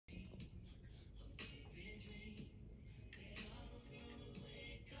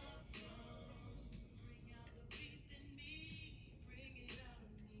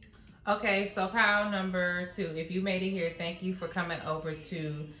Okay, so pile number 2. If you made it here, thank you for coming over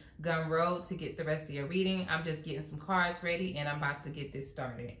to Gumroad to get the rest of your reading. I'm just getting some cards ready and I'm about to get this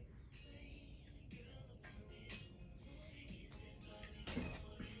started.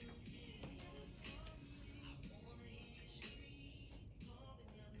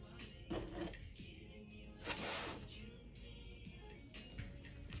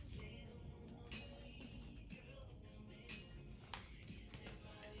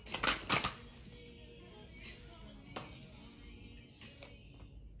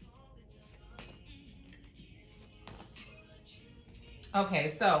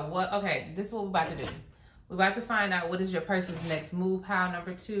 Okay, so this is what we're about to do. We're about to find out what is your person's next move, pile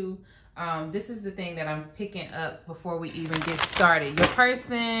number 2. This is the thing that I'm picking up before we even get started. Your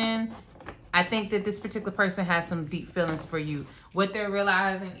person, I think that this particular person has some deep feelings for you. What they're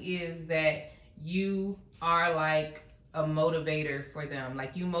realizing is that you are like a motivator for them.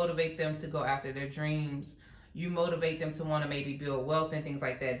 Like you motivate them to go after their dreams. You motivate them to want to maybe build wealth and things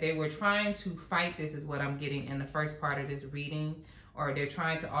like that. They were trying to fight this is what I'm getting in the first part of this reading, or they're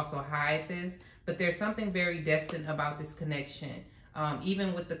trying to also hide this, but there's something very destined about this connection.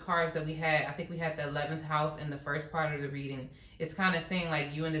 Even with the cards that we had, I think we had the 11th house in the first part of the reading. It's kind of saying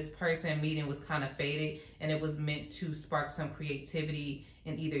like you and this person meeting was kind of fated and it was meant to spark some creativity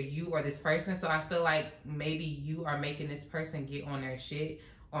in either you or this person. So I feel like maybe you are making this person get on their shit.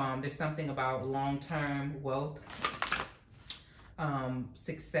 There's something about long-term wealth,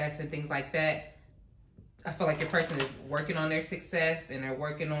 success and things like that. I feel like your person is working on their success and they're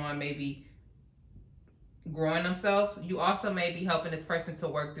working on maybe growing themselves. You also may be helping this person to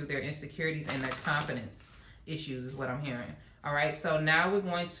work through their insecurities and their confidence issues is what I'm hearing. All right, so now we're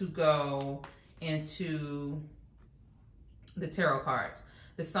going to go into the tarot cards.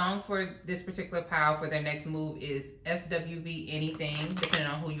 The song for this particular pile for their next move is SWV Anything, depending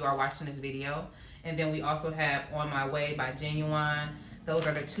on who you are watching this video. And then we also have On My Way by Genuine. Those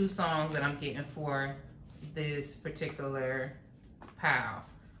are the 2 songs that I'm getting for this particular pile.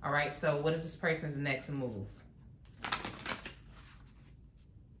 All right, so what is this person's next move?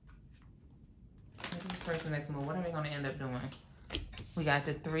 What is this person's next move? What are they going to end up doing? We got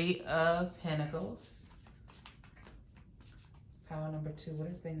the 3 of Pentacles. Pile number 2, what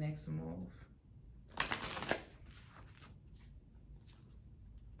is their next move?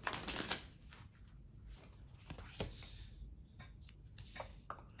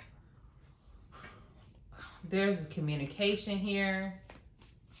 There's communication here.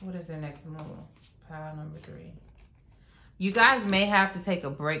 What is their next move? Pile number 3. You guys may have to take a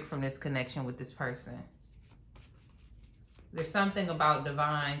break from this connection with this person. There's something about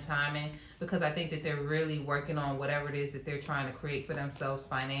divine timing because I think that they're really working on whatever it is that they're trying to create for themselves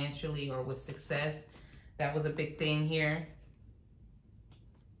financially or with success. That was a big thing here.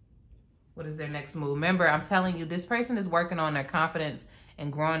 What is their next move? Remember, I'm telling you, this person is working on their confidence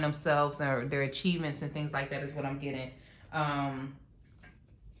and growing themselves or their achievements and things like that is what I'm getting.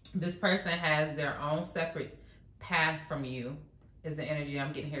 This person has their own separate path from you is the energy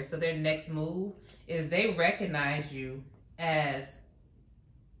I'm getting here. So their next move is they recognize you as,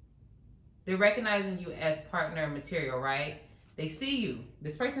 they're recognizing you as partner material, right? They see you.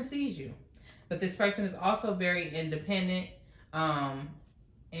 This person sees you. But this person is also very independent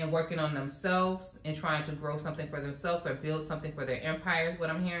and working on themselves and trying to grow something for themselves or build something for their empires, what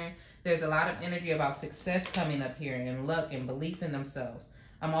I'm hearing. There's a lot of energy about success coming up here and luck and belief in themselves.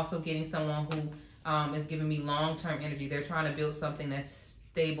 I'm also getting someone who is giving me long-term energy. They're trying to build something that's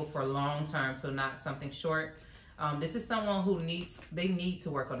stable for long-term, so not something short. This is someone who they need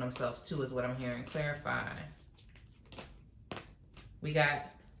to work on themselves too, is what I'm hearing. Clarify. We got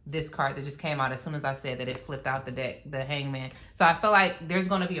this card that just came out as soon as I said that it flipped out the deck, the Hangman. So I feel like there's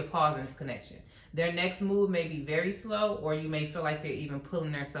going to be a pause in this connection. Their next move may be very slow, or you may feel like they're even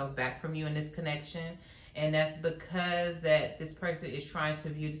pulling themselves back from you in this connection. And that's because that this person is trying to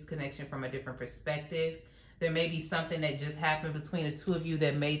view this connection from a different perspective. There may be something that just happened between the 2 of you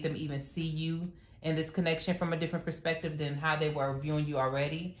that made them even see you in this connection from a different perspective than how they were viewing you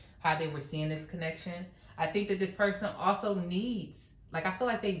already, how they were seeing this connection. I think that this person also needs, like I feel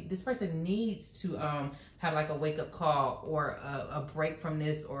like this person needs to have like a wake-up call or a break from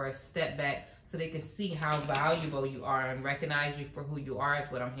this or a step back so they can see how valuable you are and recognize you for who you are is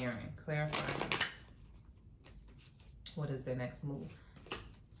what I'm hearing. Clarify. What is their next move?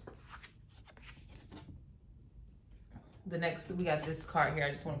 The next, we got this card here. I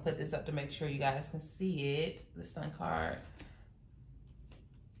just want to put this up to make sure you guys can see it. The Sun card.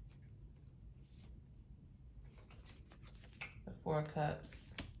 The 4 of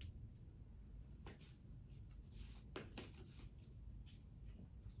Cups.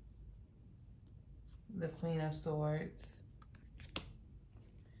 The Queen of Swords.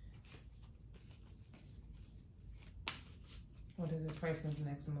 What is this person's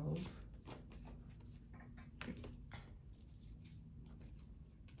next move?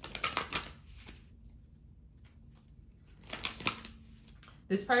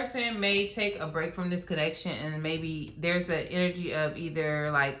 This person may take a break from this connection, and maybe there's an energy of either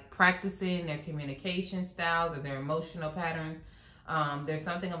like practicing their communication styles or their emotional patterns. There's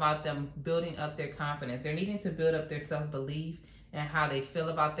something about them building up their confidence. They're needing to build up their self-belief and how they feel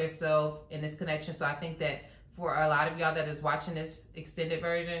about themselves in this connection. So I think that for a lot of y'all that is watching this extended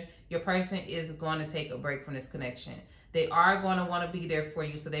version, your person is going to take a break from this connection. They are going to want to be there for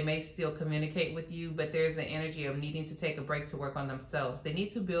you, so they may still communicate with you, but there's an energy of needing to take a break to work on themselves. They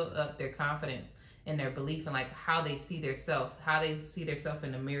need to build up their confidence and their belief in like how they see themselves, how they see themselves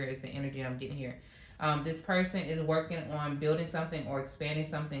in the mirror is the energy I'm getting here. This person is working on building something or expanding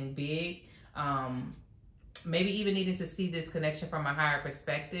something big. Maybe even needing to see this connection from a higher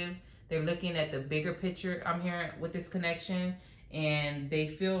perspective. They're looking at the bigger picture I'm hearing with this connection, and they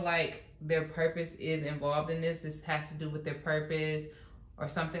feel like their purpose is involved in this. This has to do with their purpose or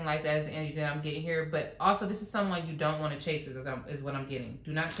something like that is the energy that I'm getting here. But also this is someone you don't want to chase is what I'm getting.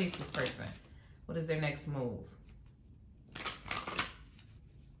 Do not chase this person. What is their next move?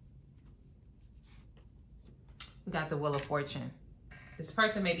 We got the Wheel of Fortune. This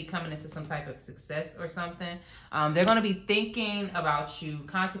person may be coming into some type of success or something. They're going to be thinking about you,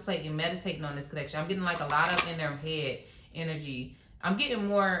 contemplating, meditating on this connection. I'm getting like a lot of in their head energy. I'm getting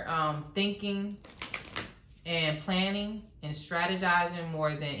more thinking and planning and strategizing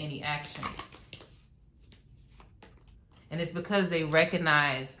more than any action. And it's because they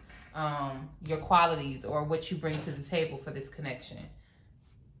recognize your qualities or what you bring to the table for this connection.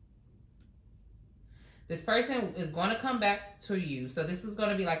 This person is going to come back to you. So this is going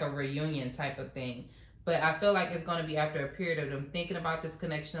to be like a reunion type of thing. But I feel like it's going to be after a period of them thinking about this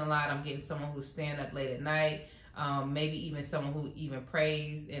connection a lot. I'm getting someone who's staying up late at night. Maybe even someone who even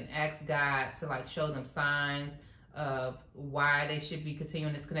prays and asks God to like show them signs of why they should be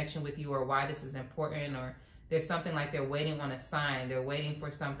continuing this connection with you or why this is important, or there's something like they're waiting on a sign. They're waiting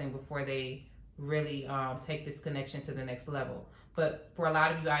for something before they really take this connection to the next level. But for a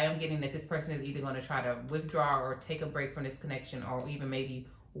lot of you, I am getting that this person is either going to try to withdraw or take a break from this connection, or even maybe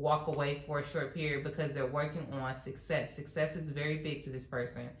walk away for a short period because they're working on success. Success is very big to this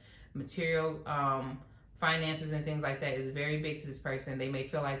person. Material finances and things like that is very big to this person. They may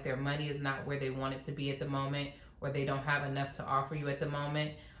feel like their money is not where they want it to be at the moment, or they don't have enough to offer you at the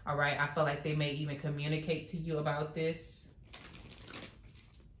moment. All right, I feel like they may even communicate to you about this.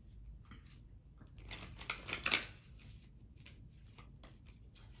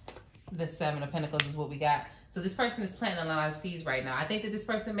 The Seven of Pentacles is what we got. So this person is planting a lot of seeds right now. I think that this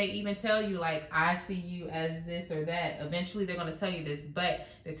person may even tell you, like, I see you as this or that. Eventually, they're going to tell you this, but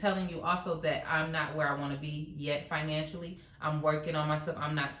they're telling you also that I'm not where I want to be yet financially. I'm working on myself.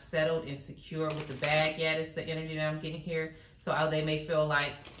 I'm not settled and secure with the bag yet. It's the energy that I'm getting here. So they may feel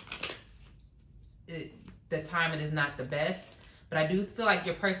like the timing is not the best. But I do feel like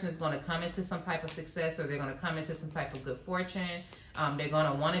your person is going to come into some type of success, or they're going to come into some type of good fortune. They're going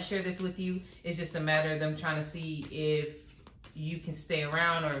to want to share this with you. It's just a matter of them trying to see if you can stay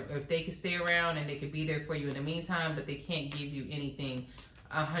around, or if they can stay around and they can be there for you in the meantime, but they can't give you anything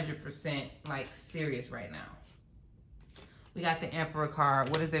 100% like serious right now. We got the Emperor card.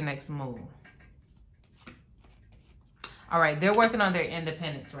 What is their next move? All right, they're working on their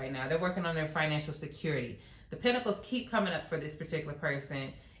independence right now. They're working on their financial security. The Pentacles keep coming up for this particular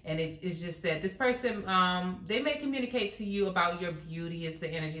person. And it's just that this person, they may communicate to you about your beauty is the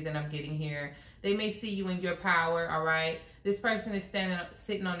energy that I'm getting here. They may see you in your power, all right? This person is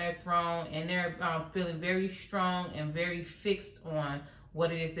sitting on their throne, and they're feeling very strong and very fixed on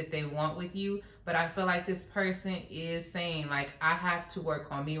what it is that they want with you. But I feel like this person is saying, like, I have to work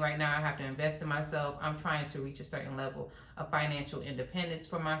on me right now. I have to invest in myself. I'm trying to reach a certain level of financial independence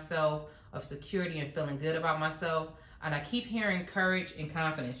for myself, of security and feeling good about myself. And I keep hearing courage and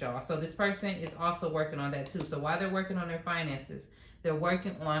confidence, y'all. So this person is also working on that too. So while they're working on their finances, they're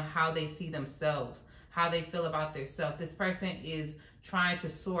working on how they see themselves, how they feel about themselves. This person is trying to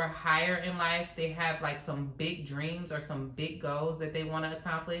soar higher in life. They have like some big dreams or some big goals that they want to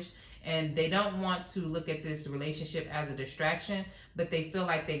accomplish. And they don't want to look at this relationship as a distraction, but they feel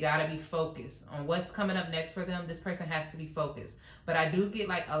like they got to be focused on what's coming up next for them. This person has to be focused. But I do get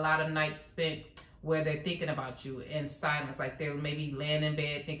like a lot of nights spent where they're thinking about you in silence, like they're maybe laying in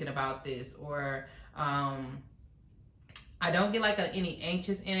bed thinking about this, or I don't get like any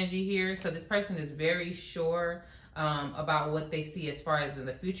anxious energy here. So this person is very sure about what they see as far as in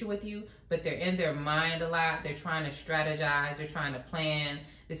the future with you, but they're in their mind a lot. They're trying to strategize. They're trying to plan.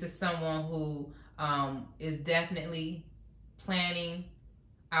 This is someone who is definitely planning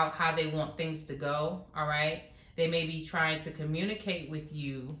out how they want things to go, all right? They may be trying to communicate with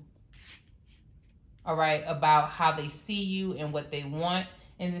you, all right, about how they see you and what they want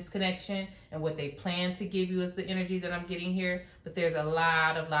in this connection and what they plan to give you is the energy that I'm getting here. But there's a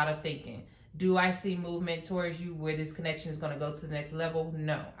lot of thinking. Do I see movement towards you where this connection is going to go to the next level?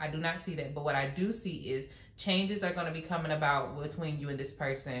 No, I do not see that. But what I do see is changes are going to be coming about between you and this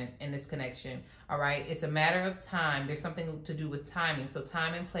person in this connection. All right. It's a matter of time. There's something to do with timing. So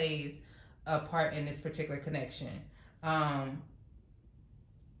timing plays a part in this particular connection. Let's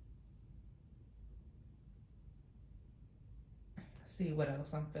see what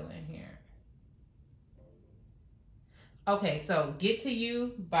else I'm feeling here. Okay, so Get to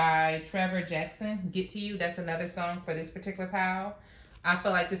You by Trevor Jackson. Get to You, that's another song for this particular pal. I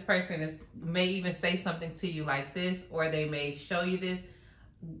feel like this person may even say something to you like this, or they may show you this.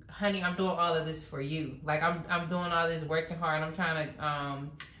 Honey, I'm doing all of this for you. Like I'm doing all this, working hard. I'm trying to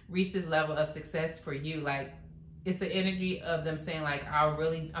reach this level of success for you. Like it's the energy of them saying like, I'm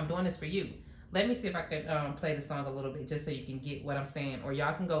doing this for you. Let me see if I can play the song a little bit just so you can get what I'm saying, or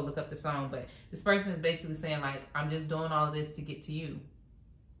y'all can go look up the song. But this person is basically saying like, I'm just doing all of this to get to you.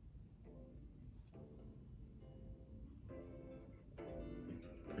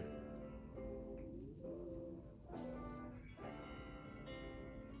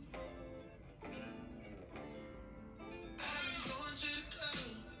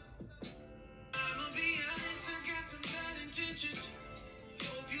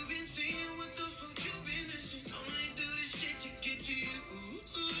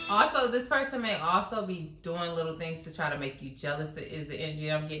 Also, this person may also be doing little things to try to make you jealous. That is the energy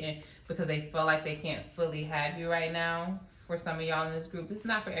I'm getting, because they feel like they can't fully have you right now. For some of y'all in this group, this is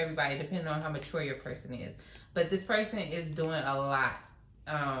not for everybody, depending on how mature your person is. But this person is doing a lot.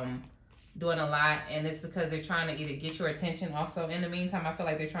 And it's because they're trying to either get your attention. Also, in the meantime, I feel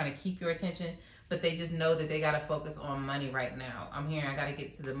like they're trying to keep your attention, but they just know that they got to focus on money right now. I'm hearing I got to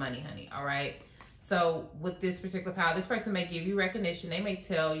get to the money, honey. All right. So with this particular pile, this person may give you recognition. They may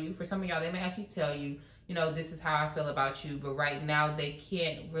tell you, for some of y'all, they may actually tell you, you know, this is how I feel about you. But right now, they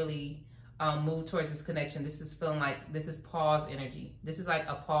can't really move towards this connection. This is feeling like this is pause energy. This is like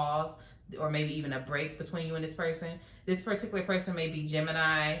a pause, or maybe even a break between you and this person. This particular person may be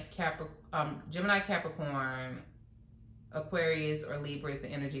Gemini, Capricorn, Aquarius, or Libra is the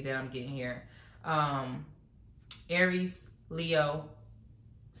energy that I'm getting here. Aries, Leo,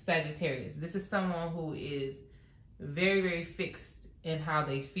 Sagittarius. This is someone who is very fixed in how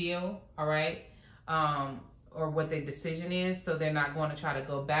they feel, all right? Or what their decision is, so they're not going to try to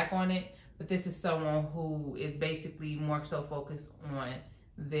go back on it. But this is someone who is basically more so focused on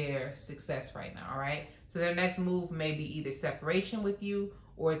their success right now, all right? So their next move may be either separation with you,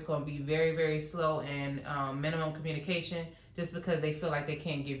 or it's going to be very slow and minimum communication, just because they feel like they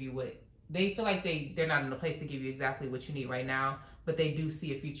can't give you what they feel like they're not in a place to give you exactly what you need right now, but they do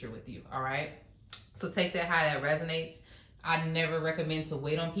see a future with you, all right? So take that how that resonates. I never recommend to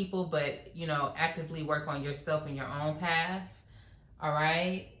wait on people, but, you know, actively work on yourself and your own path, all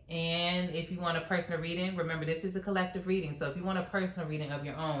right? And if you want a personal reading, remember this is a collective reading. So if you want a personal reading of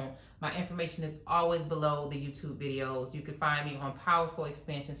your own, my information is always below the YouTube videos. You can find me on Powerful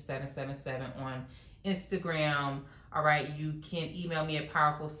Expansion 777 on Instagram. All right, you can email me at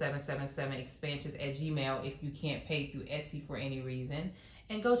powerful777expansions@gmail if you can't pay through Etsy for any reason.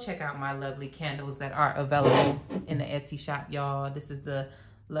 And go check out my lovely candles that are available in the Etsy shop, y'all. This is the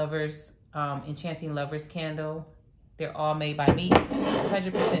Lovers, Enchanting Lovers candle. They're all made by me.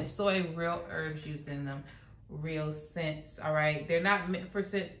 100% soy, real herbs used in them, real scents, all right? They're not meant for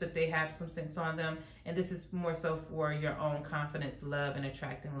scents, but they have some scents on them. And this is more so for your own confidence, love, and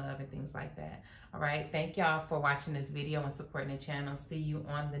attracting love and things like that. All right, thank y'all for watching this video and supporting the channel. See you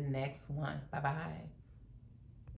on the next one. Bye-bye.